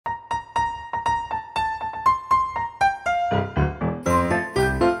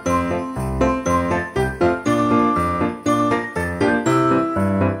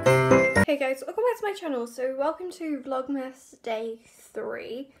my channel, so welcome to Vlogmas day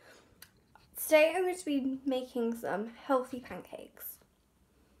 3. Today I'm going to be making some healthy pancakes.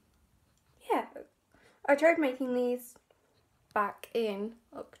 Yeah, I tried making these back in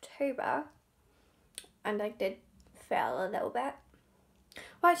October and I did fail a little bit.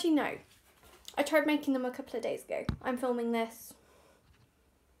 Well, actually no, I tried making them a couple of days ago. I'm filming this,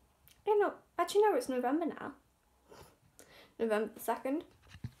 actually no, it's November now. November the 2nd.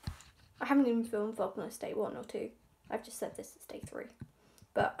 I haven't even filmed Vlogmas day 1 or 2. I've just said this is day 3.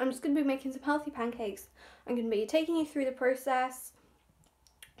 But I'm just going to be making some healthy pancakes. I'm going to be taking you through the process,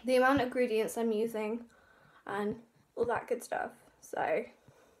 the amount of ingredients I'm using, and all that good stuff. So,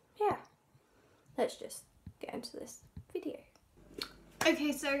 yeah. Let's just get into this video.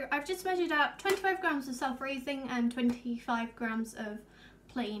 Okay, so I've just measured out 25 grams of self-raising and 25 grams of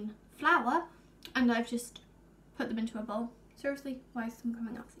plain flour. And I've just put them into a bowl. Seriously, why is some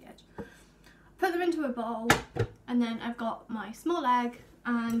coming off the edge? Put them into a bowl, and then I've got my small egg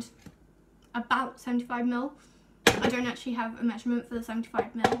and about 75 ml. I don't actually have a measurement for the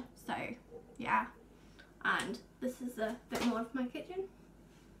 75 ml, so yeah. And this is a bit more of my kitchen.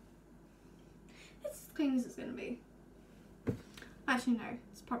 It's as clean as it's going to be. Actually no,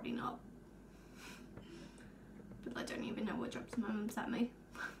 it's probably not. But I don't even know what jobs my mum sent me.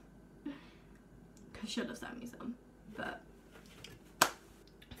 I should have sent me some, but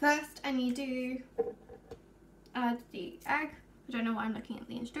first I need to add the egg. I don't know why I'm looking at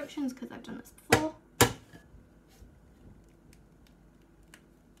the instructions because I've done this before.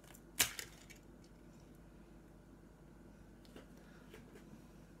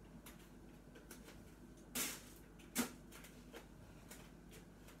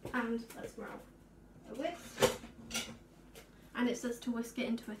 And let's grab a whisk. And it says to whisk it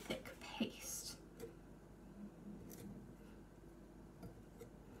into a thick paste.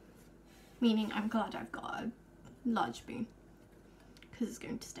 Meaning I'm glad I've got a large spoon because it's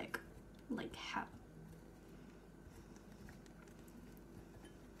going to stick like hell.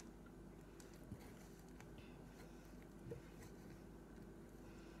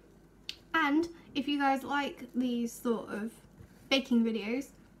 And if you guys like these sort of baking videos,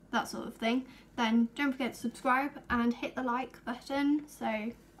 that sort of thing, then don't forget to subscribe and hit the like button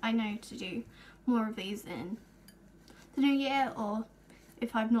so I know to do more of these in the new year, or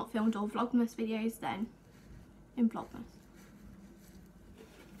if I've not filmed all Vlogmas videos, then in Vlogmas.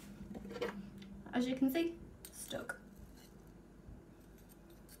 As you can see, stuck.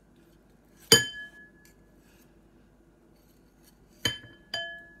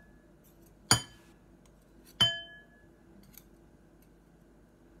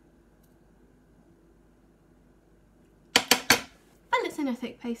 And it's in a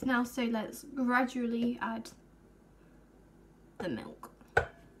thick paste now, so let's gradually add the milk.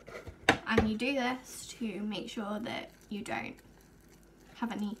 And you do this to make sure that you don't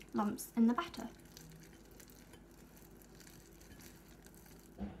have any lumps in the batter.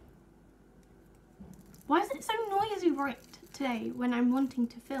 Why is it so noisy right today when I'm wanting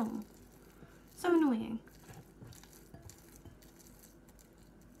to film? So annoying.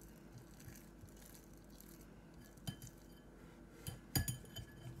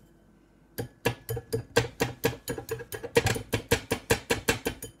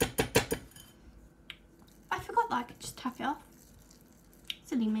 I could just tap it off.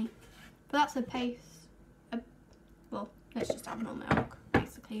 Silly me. But that's a paste. Well, let's just add more milk,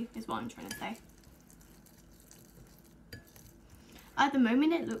 basically, is what I'm trying to say. At the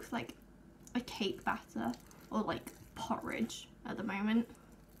moment, it looks like a cake batter or like porridge at the moment.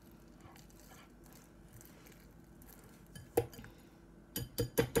 But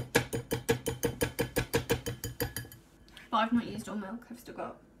I've not used all milk. I've still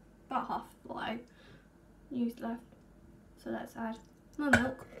got about half what I used left, so let's add more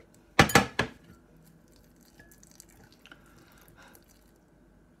milk.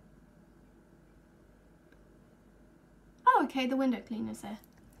 Oh, okay, the window cleaner's here.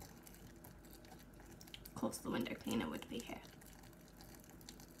 Of course the window cleaner would be here.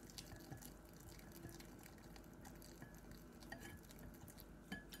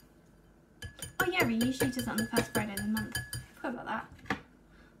 Oh yeah, we usually does it on the first Friday of the month. Forgot about that.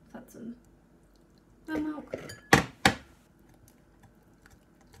 Let's add some milk.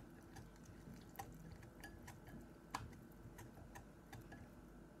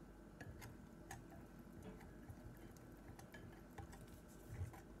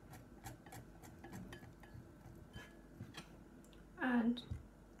 And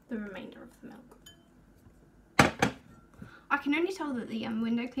the remainder of the milk. I can only tell that the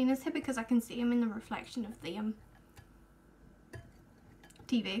window cleaner's here because I can see him in the reflection of the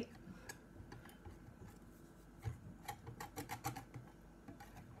TV.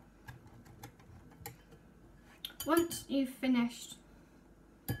 once you've finished,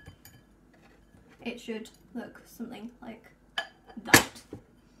 it should look something like that.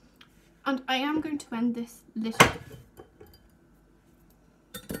 And I am going to end this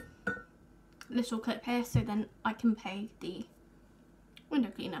little clip here, so then I can pay the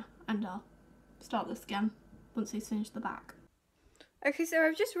window cleaner, and I'll start this again once he's finished the back. Okay, so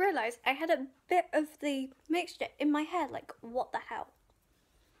I've just realised I had a bit of the mixture in my hair, like what the hell.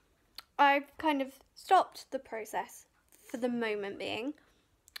 I've kind of stopped the process for the moment being,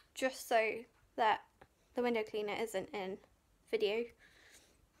 just so that the window cleaner isn't in video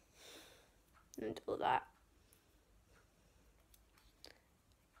and all that.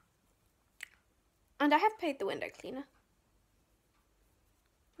 And I have paid the window cleaner.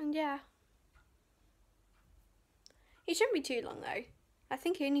 And yeah. It shouldn't be too long though. I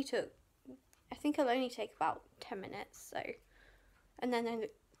think it'll only take about 10 minutes, so. And then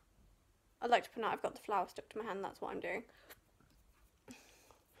I'd like to point out I've got the flower stuck to my hand, that's what I'm doing.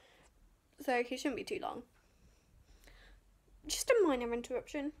 So it shouldn't be too long. Just a minor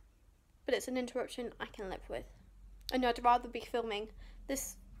interruption, but it's an interruption I can live with. And I'd rather be filming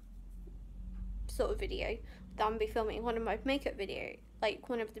this sort of video than be filming one of my makeup videos, like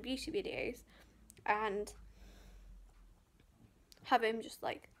one of the beauty videos, and have him just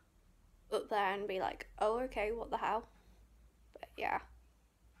like up there and be like, oh okay, what the hell. But yeah.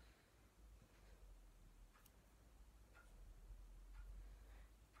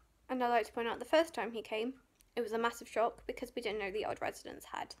 And I'd like to point out the first time he came, it was a massive shock because we didn't know the old residents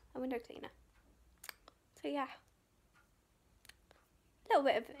had a window cleaner. So yeah. A little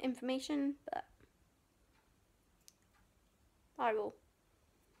bit of information, but I will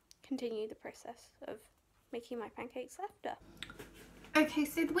continue the process of making my pancakes after. Okay,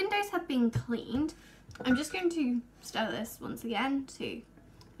 so the windows have been cleaned. I'm just going to stir this once again to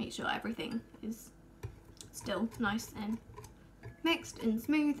make sure everything is still nice and mixed and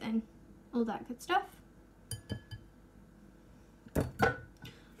smooth and all that good stuff.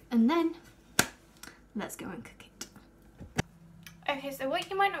 And then let's go and cook it. Okay, so what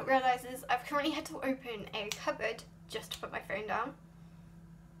you might not realise is I've currently had to open a cupboard just to put my phone down.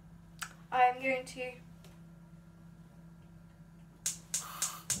 I'm going to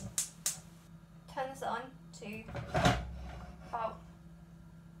turn this on to about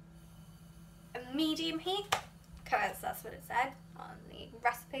a medium heat, because that's what it said on the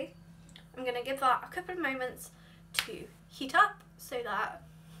recipe. I'm going to give that a couple of moments to heat up so that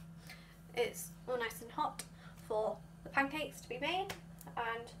it's all nice and hot for the pancakes to be made.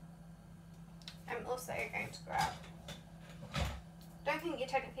 And I'm also going to grab, don't think you're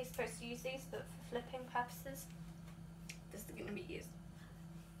technically supposed to use these, but for flipping purposes, this is going to be used.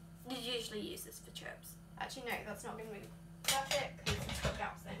 You usually use this for chips. Actually no, that's not going to be perfect because it's got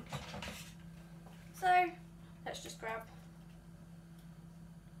gaps in. So let's just grab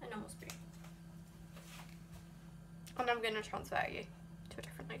a normal spoon. And I'm going to transfer you to a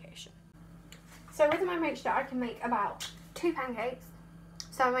different location. So with my mixture I can make about 2 pancakes.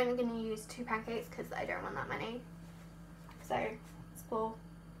 So I'm only going to use 2 pancakes because I don't want that many. So let's pour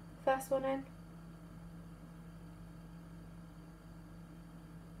the first one in.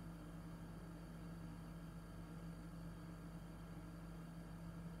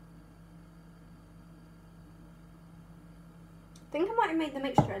 I think I might have made the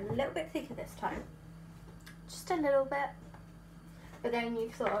mixture a little bit thicker this time. Just a little bit. But then you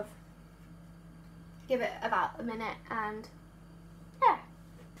sort of give it about a minute and yeah.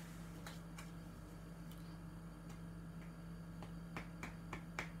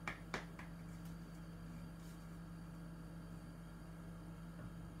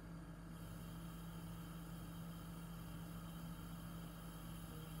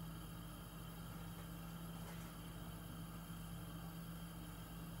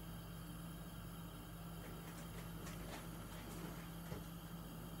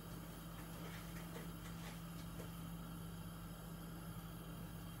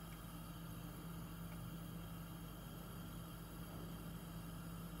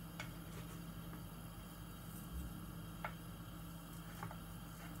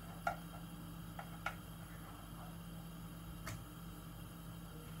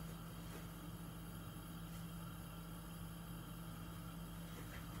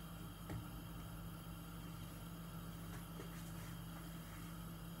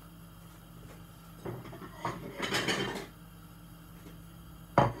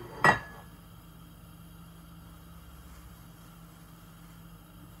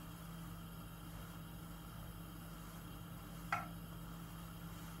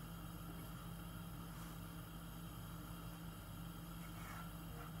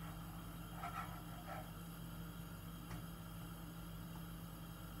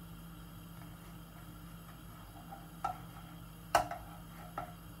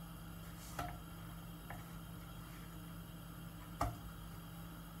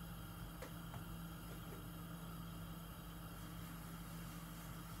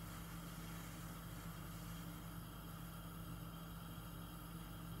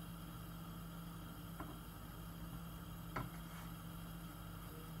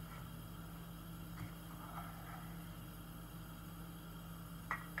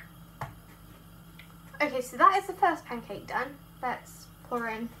 Okay, so that is the first pancake done. Let's pour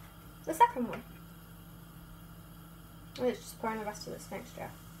in the second one. Let's just pour in the rest of this mixture.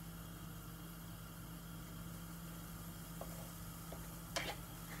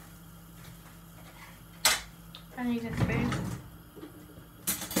 I need a spoon.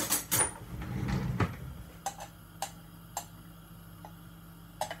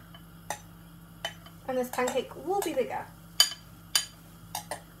 And this pancake will be bigger.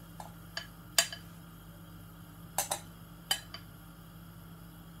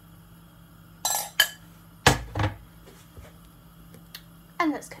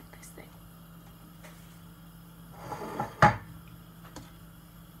 And let's cook this thing.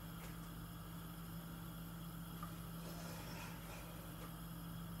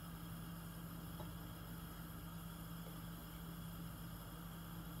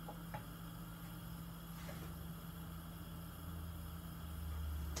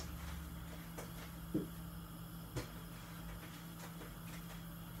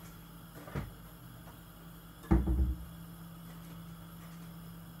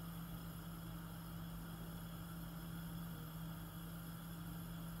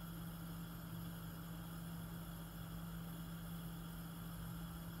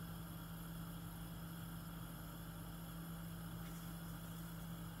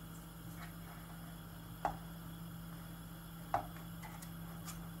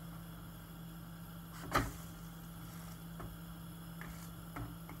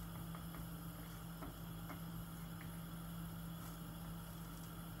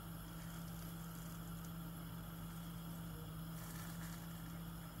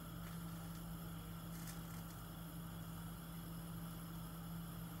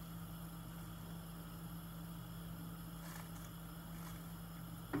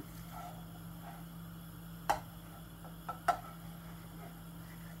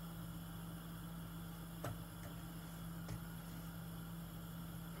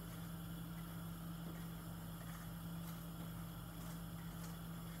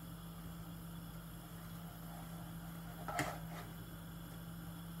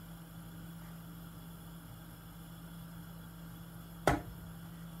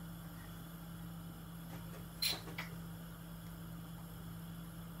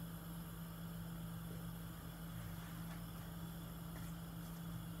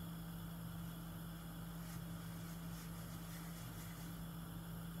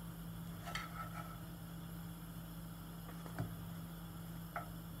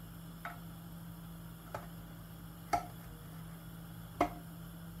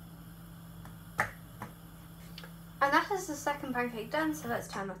 And that is the second pancake done, so let's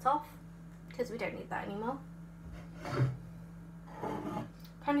turn that off because we don't need that anymore.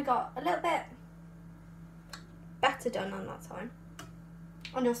 Kind of got a little bit better done on that time.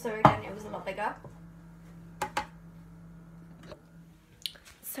 And also again, it was a lot bigger.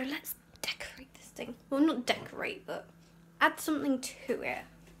 So let's decorate this thing. Well, not decorate, but add something to it.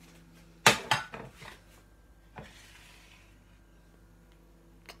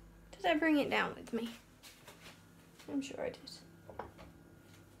 Did I bring it down with me? I'm sure I did.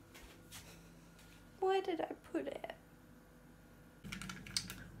 Where did I put it?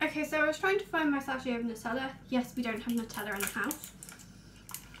 Okay, so I was trying to find my sachet of Nutella. Yes, we don't have Nutella in the house.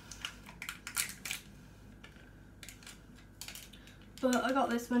 But I got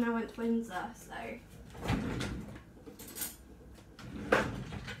this when I went to Windsor, so...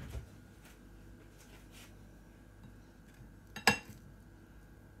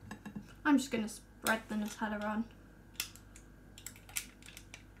 I'm just going to spread the Nutella on.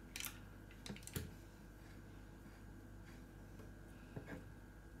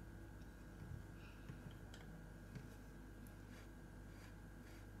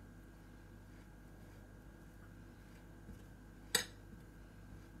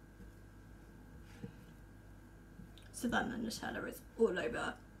 So then the Nutella is all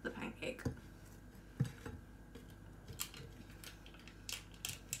over the pancake.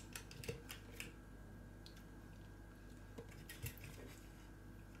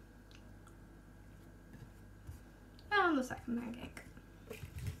 And on the second pancake.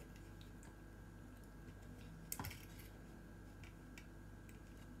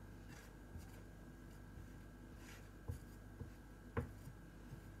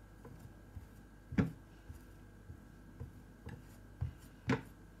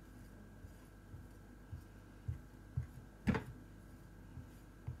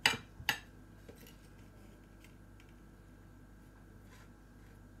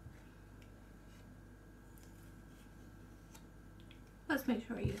 Let's make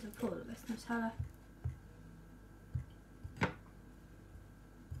sure I use up all of this Nutella.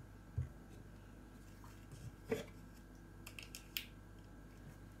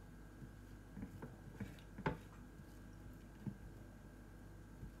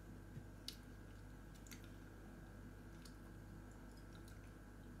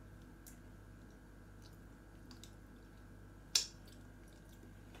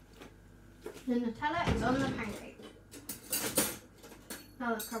 The Nutella is on the pancake.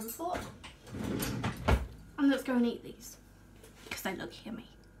 Now let's grab a fork. And let's go and eat these. Because they look yummy.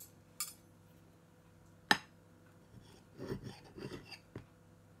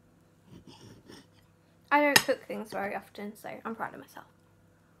 I don't cook things very often, so I'm proud of myself.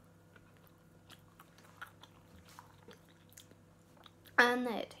 And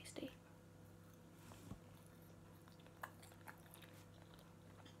they're tasty.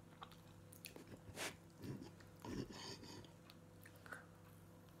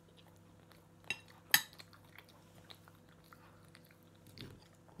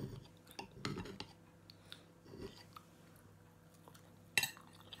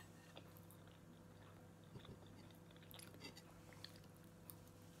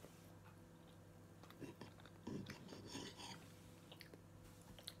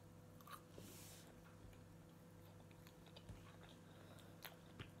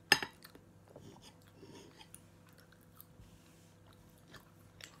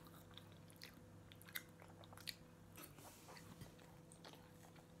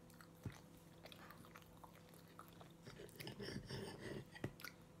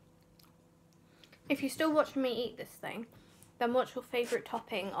 If you're still watching me eat this thing, then what's your favourite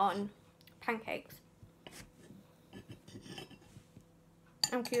topping on pancakes?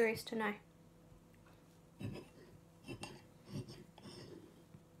 I'm curious to know.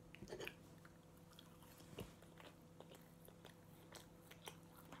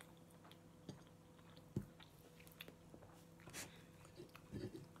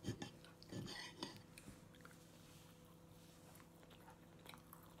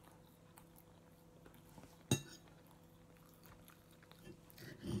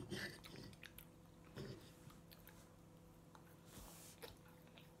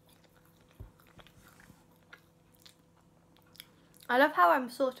 I love how I'm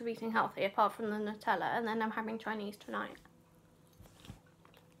sort of eating healthy apart from the Nutella, and then I'm having Chinese tonight.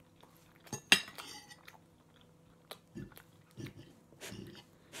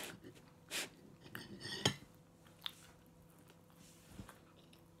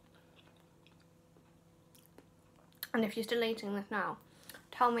 And if you're still eating this now,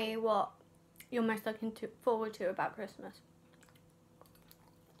 tell me what you're most looking forward to about Christmas.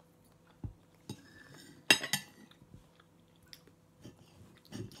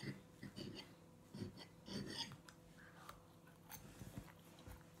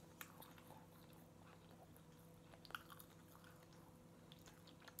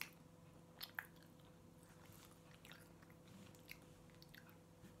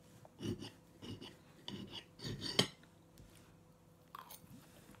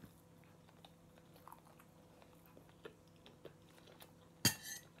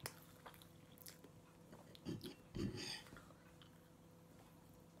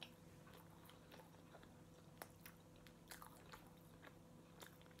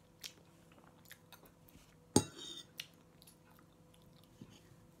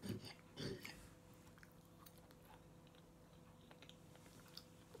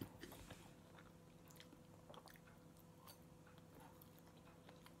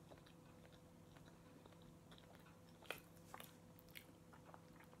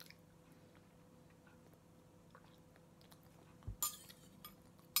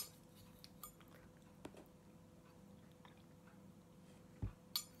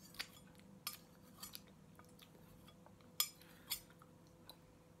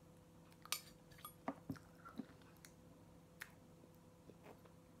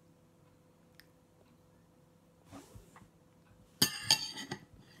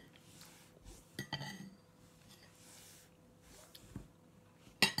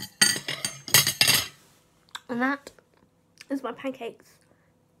 And that is my pancakes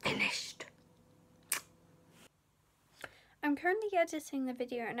finished. I'm currently editing the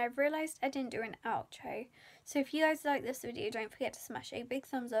video and I've realised I didn't do an outro. So if you guys like this video, don't forget to smash a big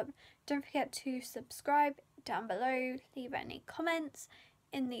thumbs up. Don't forget to subscribe down below. Leave any comments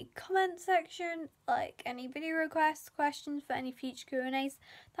in the comment section, like any video requests, questions for any future Q&As,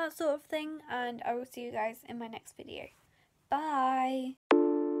 that sort of thing. And I will see you guys in my next video. Bye!